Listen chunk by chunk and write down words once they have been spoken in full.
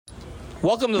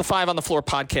Welcome to the Five on the Floor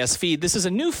podcast feed. This is a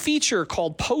new feature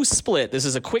called Post Split. This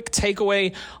is a quick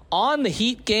takeaway on the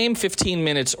Heat game, 15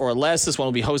 minutes or less. This one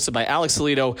will be hosted by Alex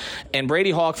Toledo and Brady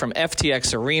Hawk from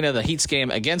FTX Arena. The Heat's game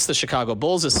against the Chicago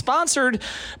Bulls is sponsored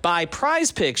by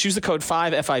Prize Picks. Use the code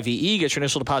 5FIVE. Get your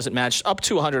initial deposit matched up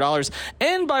to $100.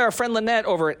 And by our friend Lynette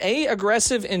over at A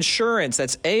Aggressive Insurance.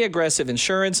 That's A Aggressive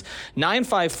Insurance,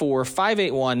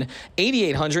 954-581-8800,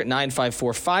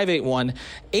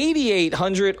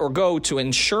 954-581-8800, or go to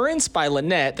Insurance by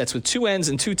Lynette, that's with two N's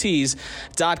and two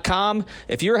T's.com.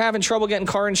 If you're having trouble getting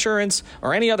car insurance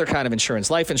or any other kind of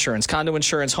insurance, life insurance, condo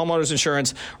insurance, homeowners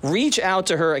insurance, reach out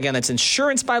to her. Again, that's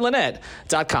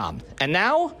insurancebylynette.com. And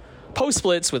now, Post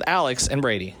Splits with Alex and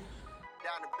Brady.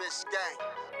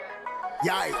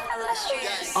 Yikes.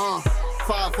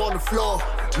 Five on the floor,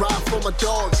 ride for my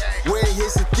dogs. Where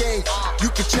here's the thing, you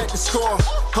can check the score.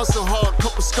 Hustle hard,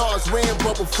 couple scars, wearing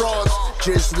rubber frauds.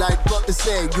 Just like Butler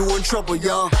said, you in trouble,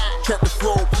 y'all. Kept the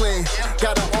floor playing,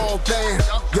 got it all banned.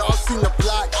 Y'all seen the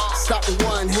block, stop with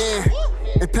one hand.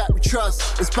 And Pat, we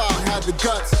trust, it's power, have the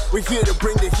guts. We're here to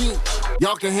bring the heat,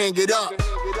 y'all can hang it up.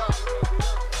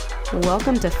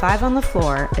 Welcome to Five on the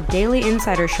Floor, a daily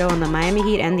insider show on the Miami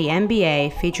Heat and the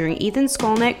NBA, featuring Ethan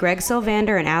Skolnick, Greg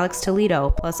Sylvander, and Alex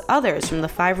Toledo, plus others from the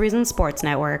 5 Reasons Sports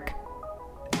Network.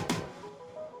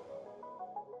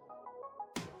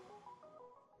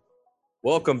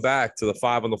 Welcome back to the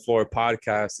Five on the Floor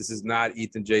podcast. This is not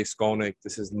Ethan J. Skolnick.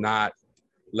 This is not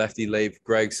Lefty Leif,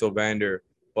 Greg Sylvander,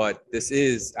 but this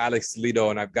is Alex Toledo,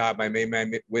 and I've got my main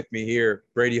man with me here,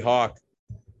 Brady Hawk,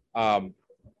 Boy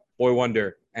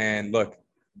Wonder. And look,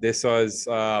 this was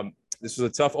a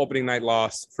tough opening night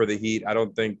loss for the Heat. I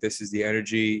don't think this is the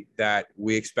energy that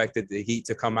we expected the Heat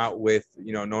to come out with,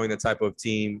 knowing the type of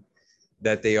team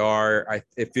that they are.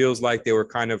 It feels like they were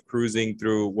kind of cruising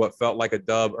through what felt like a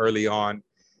dub early on,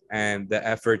 and the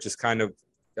effort just kind of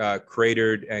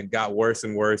cratered and got worse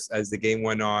and worse as the game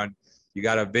went on. You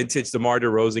got a vintage DeMar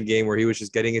DeRozan game where he was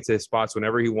just getting into his spots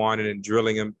whenever he wanted and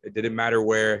drilling them. It didn't matter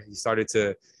where. He started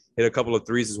to hit a couple of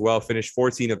threes as well, finished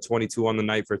 14 of 22 on the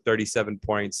night for 37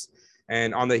 points.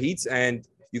 And on the Heat's end,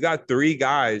 you got 3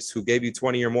 guys who gave you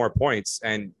 20 or more points.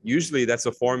 And usually that's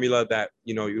a formula that,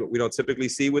 we don't typically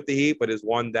see with the Heat, but is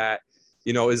one that,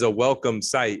 is a welcome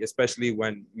sight, especially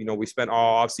when, we spent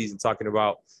all offseason talking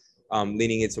about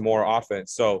leaning into more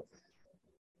offense. So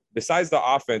besides the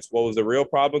offense, what was the real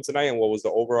problem tonight and what was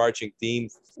the overarching theme,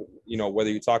 whether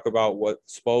you talk about what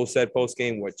Spo said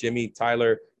post-game, what Jimmy,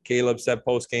 Tyler, Caleb said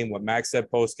post-game, what Max said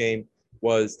post-game,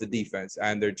 was the defense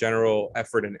and their general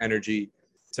effort and energy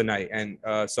tonight. And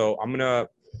so I'm gonna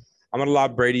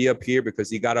lob Brady up here because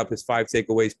he got up his 5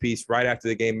 takeaways piece right after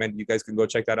the game. And you guys can go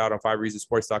check that out on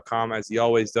 5reasonsports.com as he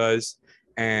always does.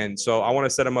 And so I want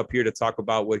to set him up here to talk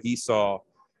about what he saw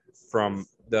from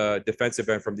the defensive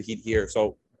end from the Heat here.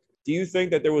 So do you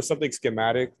think that there was something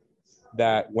schematic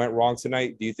that went wrong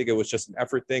tonight? Do you think it was just an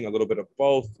effort thing, a little bit of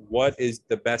both? What is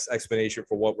the best explanation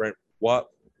for what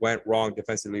went wrong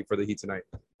defensively for the Heat tonight?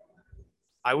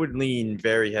 I would lean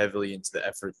very heavily into the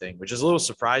effort thing, which is a little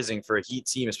surprising for a Heat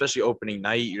team, especially opening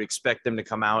night. You'd expect them to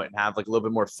come out and have like a little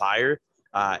bit more fire,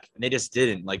 and they just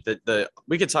didn't. Like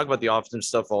we could talk about the offensive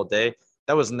stuff all day.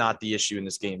 That was not the issue in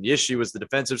this game. The issue was the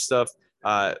defensive stuff,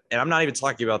 and I'm not even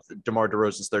talking about DeMar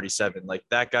DeRozan's 37. Like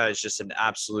that guy is just an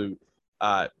absolute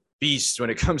beast when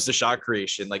it comes to shot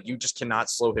creation. Like you just cannot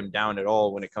slow him down at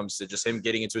all when it comes to just him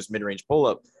getting into his mid-range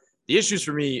pull-up. The issues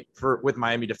for me with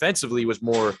Miami defensively was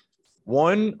more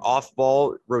one,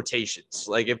 off-ball rotations.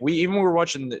 Like if we even were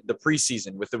watching the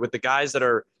preseason with the guys that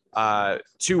are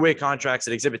two-way contracts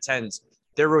at Exhibit 10s,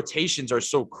 their rotations are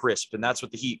so crisp, and that's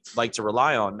what the Heat like to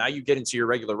rely on. Now you get into your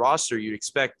regular roster, you'd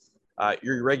expect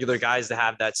your regular guys to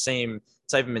have that same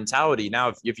type of mentality.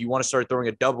 Now, if you want to start throwing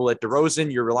a double at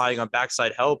DeRozan, you're relying on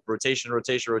backside help, rotation,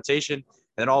 and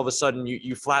then all of a sudden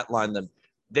you flatline them.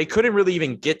 They couldn't really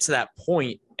even get to that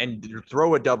point and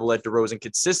throw a double at DeRozan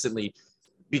consistently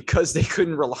because they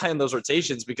couldn't rely on those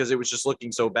rotations because it was just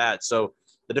looking so bad. So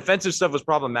the defensive stuff was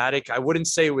problematic. I wouldn't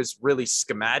say it was really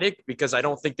schematic because I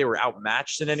don't think they were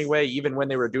outmatched in any way, even when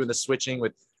they were doing the switching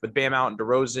with Bam out and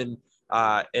DeRozan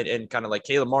and kind of like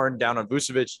Caleb Martin down on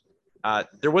Vucevic.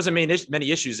 There wasn't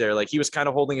many issues there. Like he was kind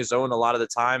of holding his own a lot of the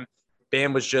time.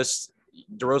 DeRozan was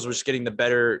just getting the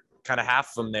better kind of half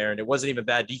of them there. And it wasn't even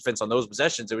bad defense on those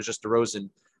possessions. It was just DeRozan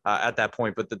at that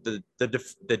point. But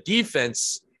the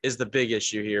defense is the big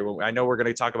issue here. I know we're going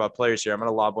to talk about players here. I'm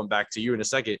going to lob one back to you in a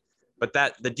second. But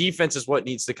the defense is what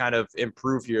needs to kind of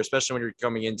improve here, especially when you're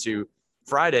coming into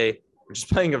Friday, which is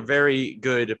playing a very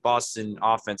good Boston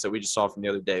offense that we just saw from the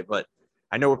other day. But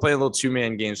I know we're playing a little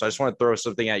 2-man game, so I just want to throw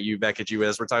something back at you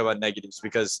as we're talking about negatives,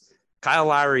 because Kyle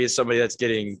Lowry is somebody that's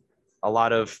getting a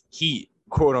lot of heat,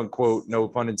 quote unquote, no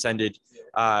pun intended,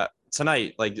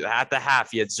 tonight. Like at the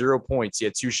half, he had 0 points. He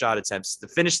had 2 shot attempts. To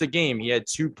finish the game, he had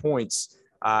 2 points.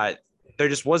 There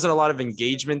just wasn't a lot of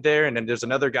engagement there. And then there's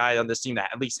another guy on this team that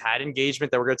at least had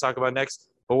engagement that we're going to talk about next.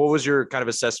 But what was your kind of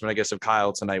assessment, I guess, of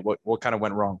Kyle tonight? What kind of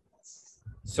went wrong?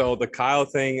 So the Kyle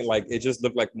thing, like it just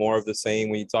looked like more of the same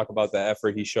when you talk about the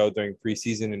effort he showed during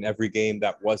preseason in every game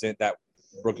that wasn't that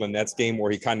Brooklyn Nets game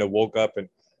where he kind of woke up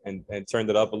and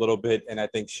turned it up a little bit and I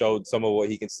think showed some of what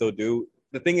he can still do.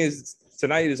 The thing is,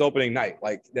 tonight is opening night,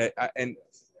 like that, and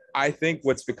I think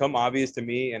what's become obvious to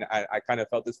me, and I kind of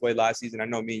felt this way last season. I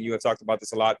know me and you have talked about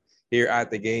this a lot here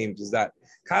at the games, is that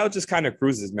Kyle just kind of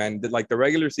cruises, man. Like the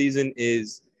regular season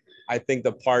is, I think,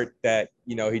 the part that,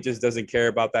 you know, he just doesn't care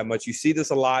about that much. You see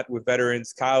this a lot with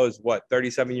veterans. Kyle is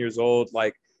 37 years old.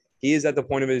 Like he is at the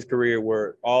point of his career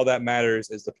where all that matters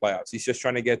is the playoffs. He's just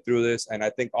trying to get through this. And I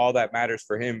think all that matters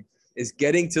for him is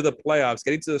getting to the playoffs,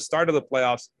 getting to the start of the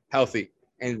playoffs healthy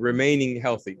and remaining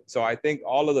healthy. So I think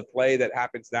all of the play that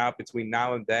happens now between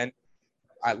now and then,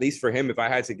 at least for him, if I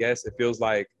had to guess, it feels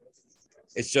like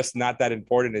it's just not that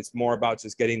important. It's more about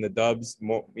just getting the dubs,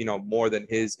 more than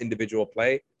his individual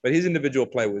play. But his individual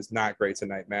play was not great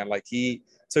tonight, man. Like he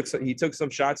took some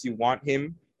shots you want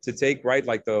him to take, right?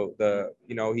 Like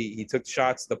he took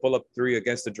shots, the pull-up 3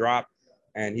 against the drop,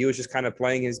 and he was just kind of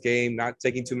playing his game, not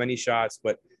taking too many shots,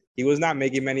 but he was not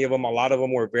making many of them. A lot of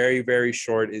them were very, very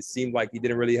short. It seemed like he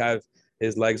didn't really have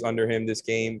his legs under him this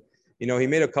game. You know, he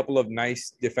made a couple of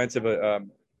nice defensive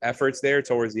efforts there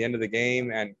towards the end of the game,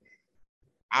 and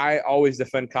I always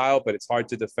defend Kyle, but it's hard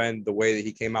to defend the way that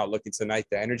he came out looking tonight.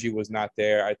 The energy was not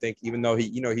there. I think even though he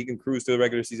can cruise through the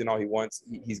regular season all he wants,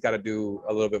 he's got to do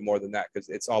a little bit more than that because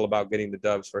it's all about getting the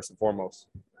dubs first and foremost.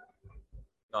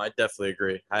 No, I definitely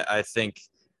agree. I think,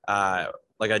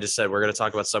 like I just said, we're going to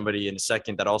talk about somebody in a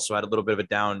second that also had a little bit of a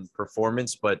down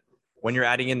performance. But when you're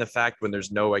adding in the fact when there's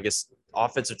no, I guess,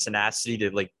 offensive tenacity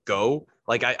to like go,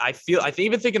 like I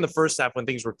even think in the first half when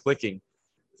things were clicking,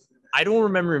 I don't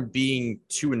remember him being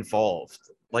too involved.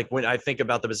 Like when I think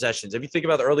about the possessions, if you think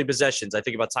about the early possessions, I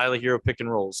think about Tyler Hero pick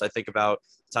and rolls. I think about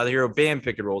Tyler Hero Bam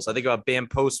pick and rolls. I think about Bam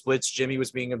post splits. Jimmy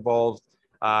was being involved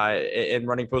in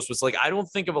running post splits. Like I don't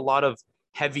think of a lot of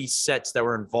heavy sets that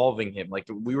were involving him. Like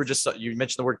we were just, you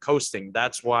mentioned the word coasting.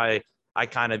 That's why I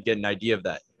kind of get an idea of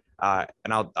that.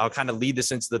 And I'll kind of lead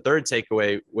this into the third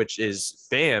takeaway, which is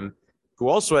Bam, who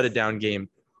also had a down game,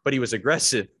 but he was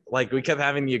aggressive. Like we kept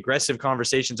having the aggressive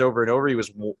conversations over and over. He was,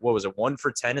 1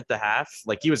 for 10 at the half?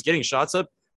 Like he was getting shots up.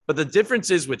 But the difference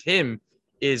is with him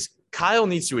is Kyle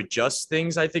needs to adjust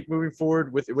things, I think, moving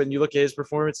forward when you look at his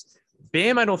performance.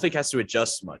 Bam, I don't think has to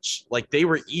adjust much. Like they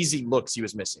were easy looks he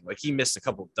was missing. Like he missed a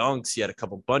couple dunks. He had a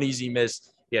couple bunnies he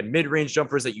missed. He had mid-range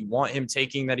jumpers that you want him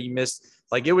taking that he missed.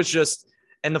 Like it was just,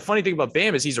 and the funny thing about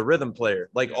Bam is he's a rhythm player.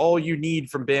 Like all you need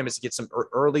from Bam is to get some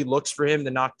early looks for him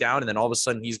to knock down, and then all of a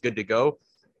sudden he's good to go.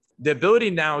 The ability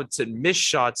now to miss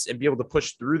shots and be able to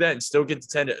push through that and still get to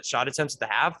 10 shot attempts at the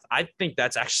half, I think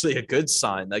that's actually a good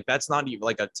sign. Like that's not even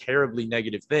like a terribly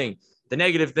negative thing. The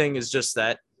negative thing is just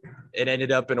that it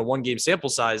ended up in a 1-game sample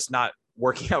size, not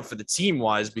working out for the team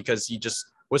wise because he just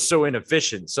was so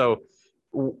inefficient. So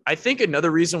I think another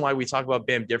reason why we talk about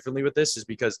Bam differently with this is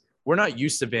because we're not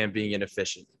used to Bam being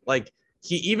inefficient. Like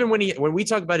when we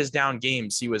talk about his down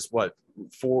games, he was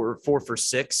 4 for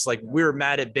 6. Like we were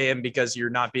mad at Bam because you're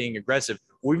not being aggressive.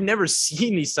 We've never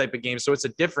seen these type of games, so it's a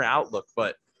different outlook.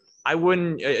 But I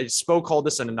wouldn't. Spo called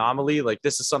this an anomaly. Like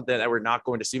this is something that we're not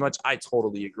going to see much. I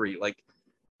totally agree. Like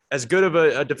as good of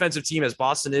a defensive team as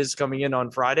Boston is coming in on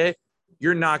Friday,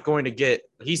 he's not going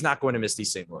to miss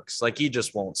these same looks. Like he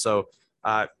just won't. So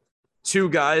 2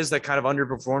 guys that kind of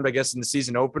underperformed, I guess, in the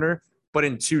season opener, but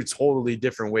in 2 totally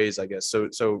different ways, I guess.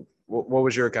 So what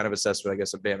was your kind of assessment, I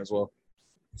guess, of Bam as well?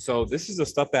 So this is the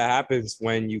stuff that happens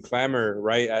when you clamor,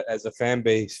 right, as a fan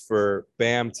base for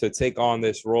Bam to take on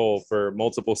this role for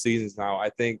multiple seasons now. I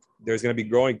think there's going to be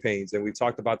growing pains, and we've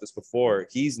talked about this before.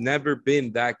 He's never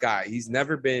been that guy. He's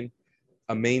never been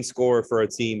a main scorer for a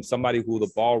team, somebody who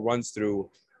the ball runs through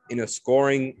in a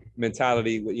scoring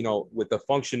mentality, with the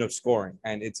function of scoring.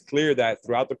 And it's clear that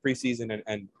throughout the preseason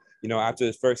and after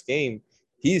his first game,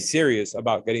 he's serious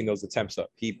about getting those attempts up.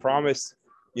 He promised,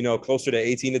 closer to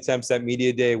 18 attempts at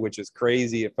media day, which is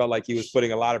crazy. It felt like he was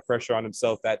putting a lot of pressure on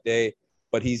himself that day,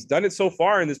 but he's done it so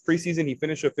far in this preseason. He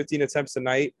finished with 15 attempts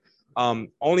tonight.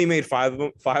 Only made five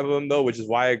of them though, which is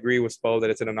why I agree with Spo that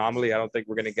it's an anomaly. I don't think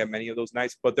we're going to get many of those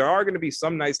nights, but there are going to be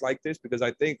some nights like this because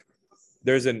I think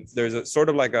there's a sort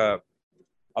of like a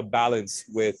balance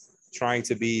with trying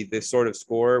to be this sort of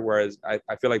scorer, whereas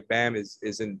I feel like Bam is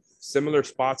in similar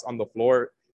spots on the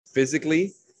floor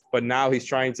physically, but now he's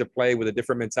trying to play with a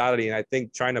different mentality. And I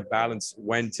think trying to balance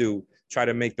when to try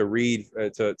to make the read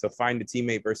to find a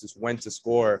teammate versus when to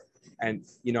score, and,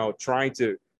 you know, trying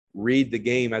to read the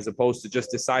game as opposed to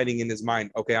just deciding in his mind,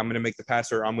 okay, I'm going to make the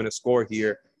pass or I'm going to score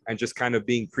here, and just kind of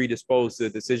being predisposed to the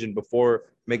decision before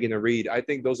making a read. I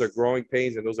think those are growing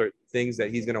pains, and those are things that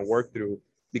he's going to work through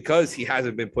because he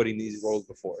hasn't been put in these roles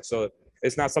before. So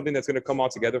it's not something that's going to come all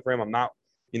together for him. I'm not,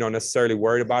 you know, necessarily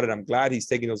worried about it. I'm glad he's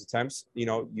taking those attempts. You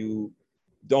know, you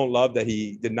don't love that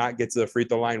he did not get to the free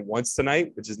throw line once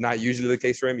tonight, which is not usually the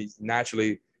case for him. He's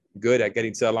naturally good at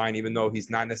getting to the line, even though he's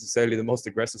not necessarily the most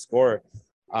aggressive scorer.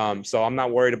 So I'm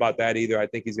not worried about that either. I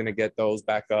think he's going to get those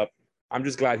back up. I'm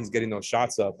just glad he's getting those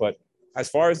shots up. But as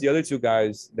far as the other two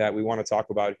guys that we want to talk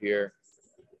about here,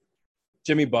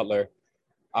 Jimmy Butler,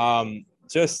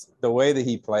 just the way that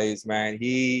he plays, man,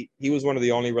 he was one of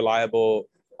the only reliable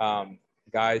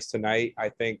guys tonight, I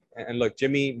think. And look,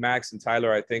 Jimmy, Max, and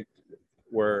Tyler, I think,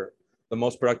 were the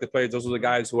most productive players. Those were the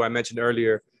guys who I mentioned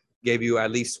earlier gave you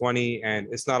at least 20, and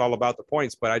it's not all about the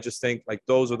points, but I just think like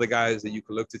those are the guys that you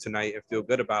could look to tonight and feel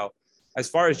good about. As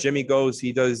far as Jimmy goes,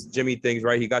 he does Jimmy things,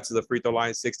 right? He got to the free throw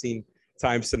line 16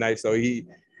 times tonight. So he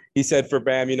said for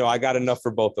Bam, you know, I got enough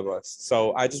for both of us.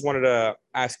 So I just wanted to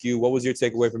ask you, what was your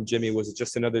takeaway from Jimmy? Was it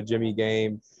just another Jimmy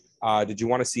game? Did you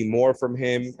want to see more from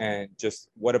him? And just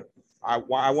I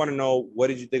want to know, what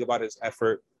did you think about his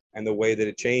effort and the way that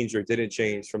it changed or didn't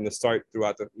change from the start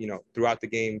throughout the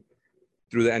game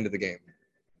through the end of the game?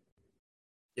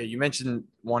 Yeah, you mentioned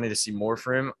wanting to see more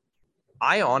from him.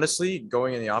 I honestly,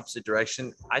 going in the opposite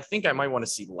direction, I think I might want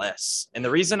to see less. And the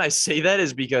reason I say that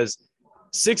is because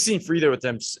 16 free throw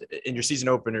attempts in your season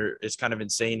opener is kind of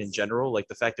insane in general, like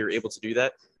the fact they were able to do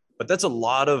that. But that's a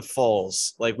lot of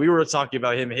falls. Like we were talking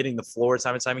about him hitting the floor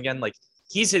time and time again. Like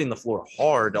he's hitting the floor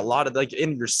hard. A lot of, like,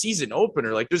 in your season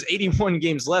opener, like there's 81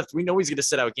 games left. We know he's going to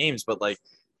sit out games, but like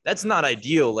that's not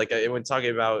ideal. Like when talking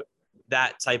about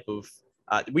that type of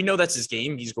we know that's his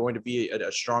game. He's going to be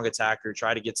a strong attacker,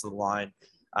 try to get to the line,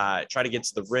 try to get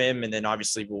to the rim, and then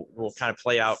obviously we'll kind of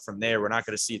play out from there. We're not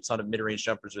going to see a ton of mid-range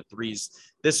jumpers or threes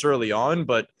this early on,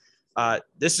 but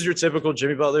this is your typical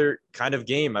Jimmy Butler kind of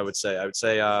game, I would say.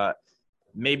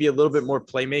 Maybe a little bit more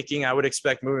playmaking I would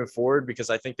expect moving forward, because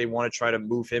I think they want to try to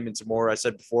move him into more. I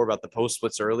said before about the post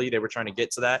splits early. They were trying to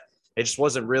get to that. It just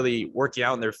wasn't really working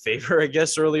out in their favor, I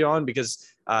guess, early on, because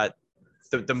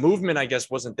the movement, I guess,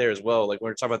 wasn't there as well. Like when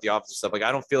we're talking about the offensive stuff, like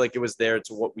I don't feel like it was there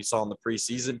to what we saw in the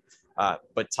preseason.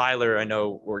 But Tyler, I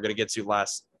know we're going to get to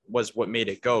last, was what made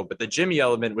it go. But the Jimmy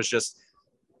element was just,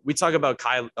 we talk about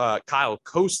Kyle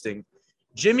coasting.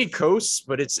 Jimmy coasts,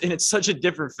 but it's such a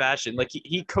different fashion. Like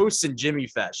he coasts in Jimmy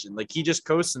fashion. Like he just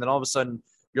coasts, and then all of a sudden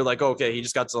you're like, oh, okay, he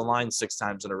just got to the line 6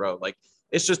 times in a row. Like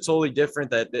it's just totally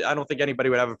different. That I don't think anybody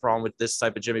would have a problem with this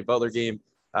type of Jimmy Butler game.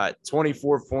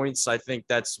 24 points. I think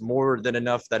that's more than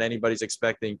enough that anybody's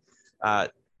expecting.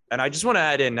 And I just want to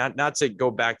add in, not to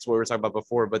go back to what we were talking about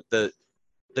before, but the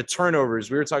turnovers.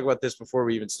 We were talking about this before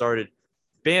we even started.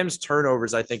 Bam's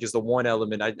turnovers, I think, is the one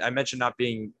element. I mentioned not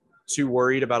being too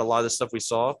worried about a lot of the stuff we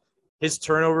saw. His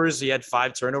turnovers, he had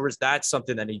 5 turnovers. That's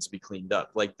something that needs to be cleaned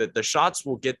up. Like the shots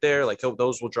will get there. Like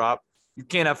those will drop. You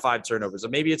can't have 5 turnovers.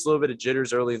 And maybe it's a little bit of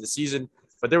jitters early in the season,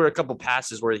 but there were a couple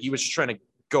passes where he was just trying to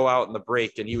go out in the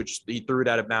break and he threw it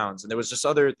out of bounds. And there was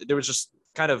just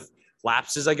kind of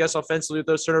lapses, I guess, offensively with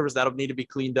those turnovers that'll need to be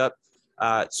cleaned up.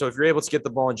 So if you're able to get the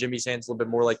ball in Jimmy's hands a little bit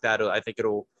more like that, I think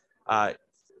it'll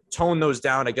tone those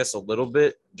down, I guess, a little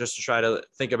bit, just to try to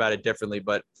think about it differently.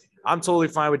 But I'm totally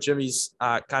fine with Jimmy's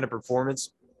kind of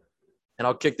performance. And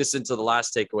I'll kick this into the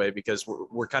last takeaway, because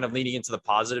we're kind of leaning into the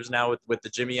positives now with the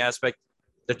Jimmy aspect.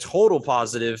 The total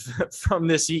positive from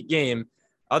this Heat game,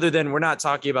 other than we're not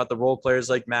talking about the role players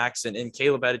like Max and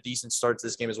Caleb had a decent start to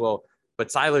this game as well, but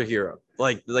Tyler Hero,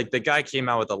 like the guy came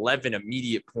out with 11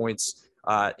 immediate points.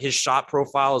 His shot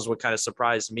profile is what kind of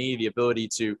surprised me, the ability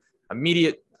to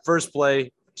immediate first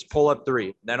play, just pull up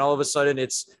 3. Then all of a sudden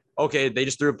it's, okay, they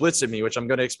just threw a blitz at me, which I'm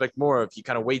going to expect more of. He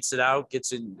kind of waits it out,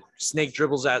 gets in, snake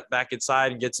dribbles back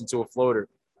inside and gets into a floater.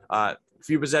 A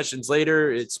few possessions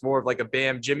later, it's more of like a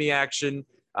Bam Jimmy action.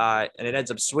 And it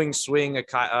ends up swing, a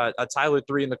Tyler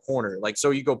 3 in the corner. Like,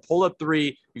 so you go pull up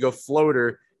 3, you go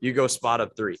floater, you go spot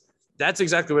up 3. That's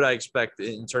exactly what I expect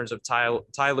in terms of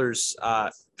Tyler's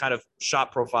kind of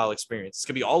shot profile experience. It's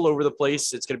gonna be all over the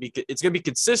place. It's gonna be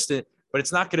consistent, but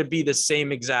it's not gonna be the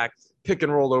same exact pick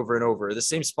and roll over and over, the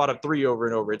same spot up 3 over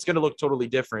and over. It's gonna look totally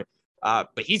different. But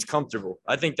he's comfortable.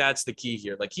 I think that's the key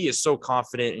here. Like he is so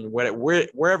confident in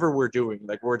wherever we're doing.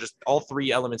 Like we're just all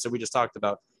 3 elements that we just talked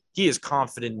about. he is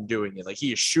confident in doing it. Like,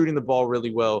 he is shooting the ball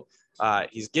really well.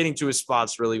 He's getting to his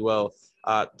spots really well.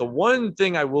 The one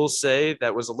thing I will say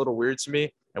that was a little weird to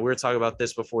me, and we were talking about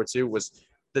this before too, was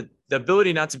the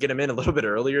ability not to get him in a little bit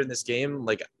earlier in this game.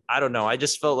 Like, I don't know. I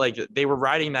just felt like they were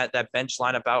riding that bench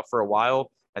lineup out for a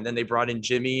while, and then they brought in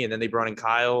Jimmy, and then they brought in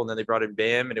Kyle, and then they brought in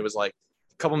Bam, and it was like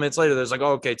a couple minutes later, there's like,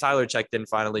 oh, okay, Tyler checked in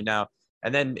finally now.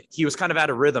 And then he was kind of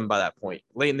out of rhythm by that point.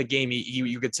 Late in the game,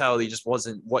 you could tell he just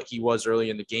wasn't what he was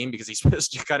early in the game because he's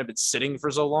just kind of been sitting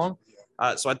for so long.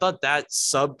 So I thought that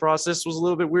sub process was a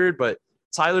little bit weird, but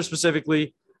Tyler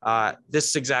specifically, this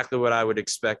is exactly what I would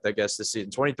expect, I guess, this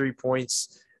season. 23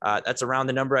 points. That's around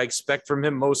the number I expect from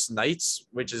him most nights,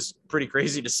 which is pretty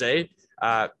crazy to say.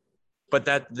 But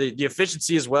that the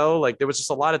efficiency as well, like there was just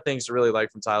a lot of things to really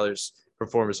like from Tyler's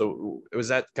performance. So was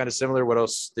that kind of similar? What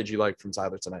else did you like from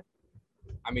Tyler tonight?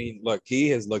 I mean, look, he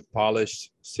has looked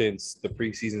polished since the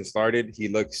preseason started. He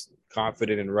looks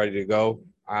confident and ready to go.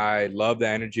 I love the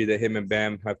energy that him and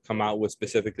Bam have come out with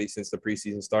specifically since the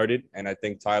preseason started. And I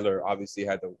think Tyler obviously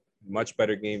had a much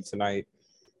better game tonight.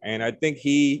 And I think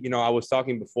he, I was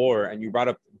talking before and you brought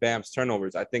up Bam's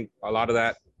turnovers. I think a lot of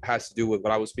that has to do with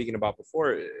what I was speaking about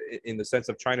before in the sense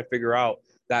of trying to figure out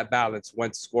that balance,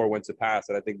 when to score, when to pass.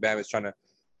 And I think Bam is trying to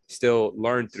still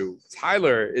learn through.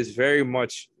 Tyler is very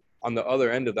much on the other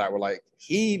end of that. We're like,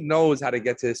 he knows how to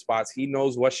get to his spots. He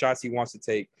knows what shots he wants to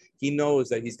take. He knows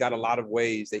that he's got a lot of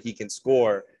ways that he can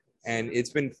score. And it's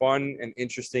been fun and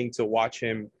interesting to watch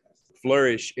him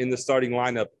flourish in the starting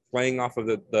lineup, playing off of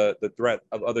the threat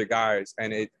of other guys.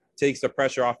 And it takes the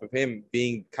pressure off of him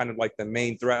being kind of like the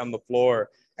main threat on the floor.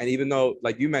 And even though,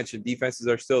 like you mentioned, defenses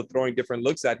are still throwing different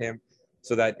looks at him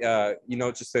so that,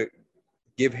 just to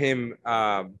give him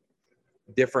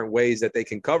different ways that they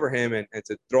can cover him and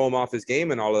to throw him off his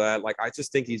game and all of that. Like, I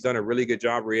just think he's done a really good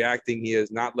job reacting. He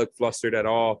has not looked flustered at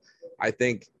all. I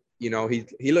think,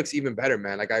 he looks even better,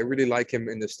 man. Like, I really like him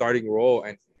in the starting role.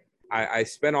 And I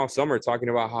spent all summer talking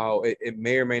about how it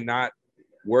may or may not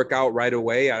work out right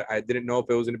away. I didn't know if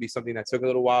it was going to be something that took a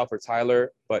little while for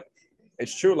Tyler, but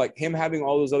it's true. Like, him having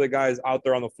all those other guys out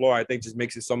there on the floor, I think just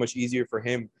makes it so much easier for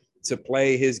him to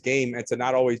play his game and to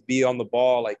not always be on the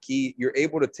ball. Like, you're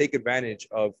able to take advantage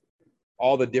of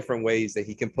all the different ways that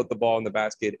he can put the ball in the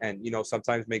basket and,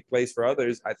 sometimes make plays for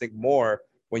others. I think more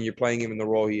when you're playing him in the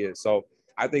role he is. So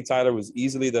I think Tyler was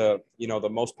easily the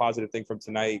most positive thing from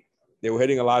tonight. They were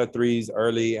hitting a lot of threes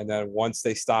early, and then once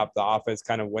they stopped, the offense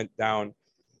kind of went down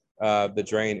the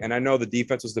drain. And I know the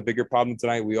defense was the bigger problem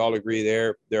tonight. We all agree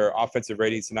there. Their offensive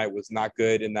rating tonight was not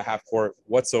good in the half court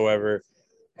whatsoever.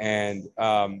 And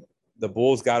the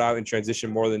Bulls got out in transition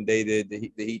more than they did.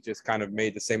 The Heat just kind of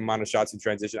made the same amount of shots in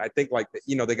transition. I think,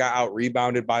 they got out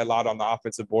rebounded by a lot on the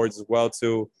offensive boards as well,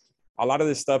 too. A lot of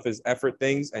this stuff is effort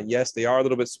things. And yes, they are a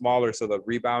little bit smaller, so the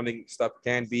rebounding stuff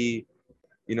can be,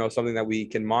 something that we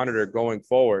can monitor going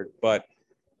forward. But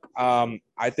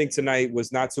I think tonight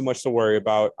was not too much to worry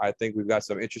about. I think we've got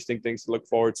some interesting things to look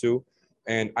forward to.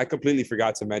 And I completely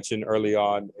forgot to mention early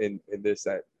on in this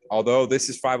that although this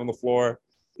is 5 on the floor,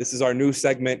 this is our new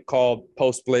segment called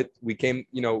Post Split. We came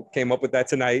up with that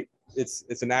tonight. It's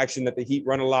an action that the Heat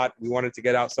run a lot. We wanted to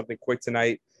get out something quick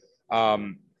tonight.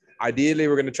 Ideally,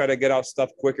 we're going to try to get out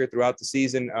stuff quicker throughout the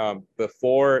season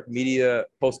before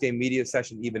post-game media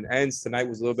session even ends. Tonight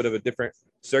was a little bit of a different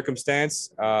circumstance,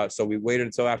 so we waited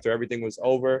until after everything was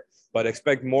over. But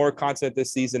expect more content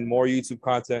this season, more YouTube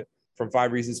content from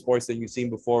 5 Reasons Sports than you've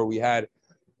seen before. We had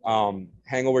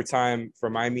Hangover Time for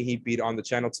Miami Heat Beat on the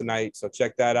channel tonight, so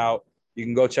check that out. You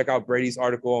can go check out Brady's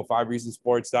article on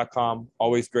 5reasonsports.com.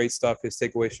 Always great stuff, his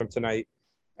takeaways from tonight.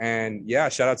 And yeah,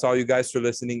 shout out to all you guys for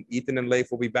listening. Ethan and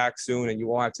Leif will be back soon, and you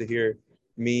won't have to hear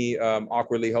me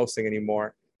awkwardly hosting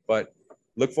anymore. But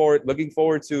looking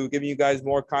forward to giving you guys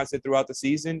more content throughout the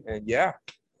season. And yeah,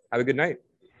 have a good night.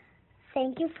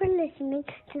 Thank you for listening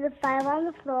to the 5 on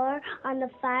the Floor on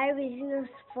the 5 Reasons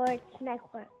Sports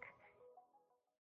Network.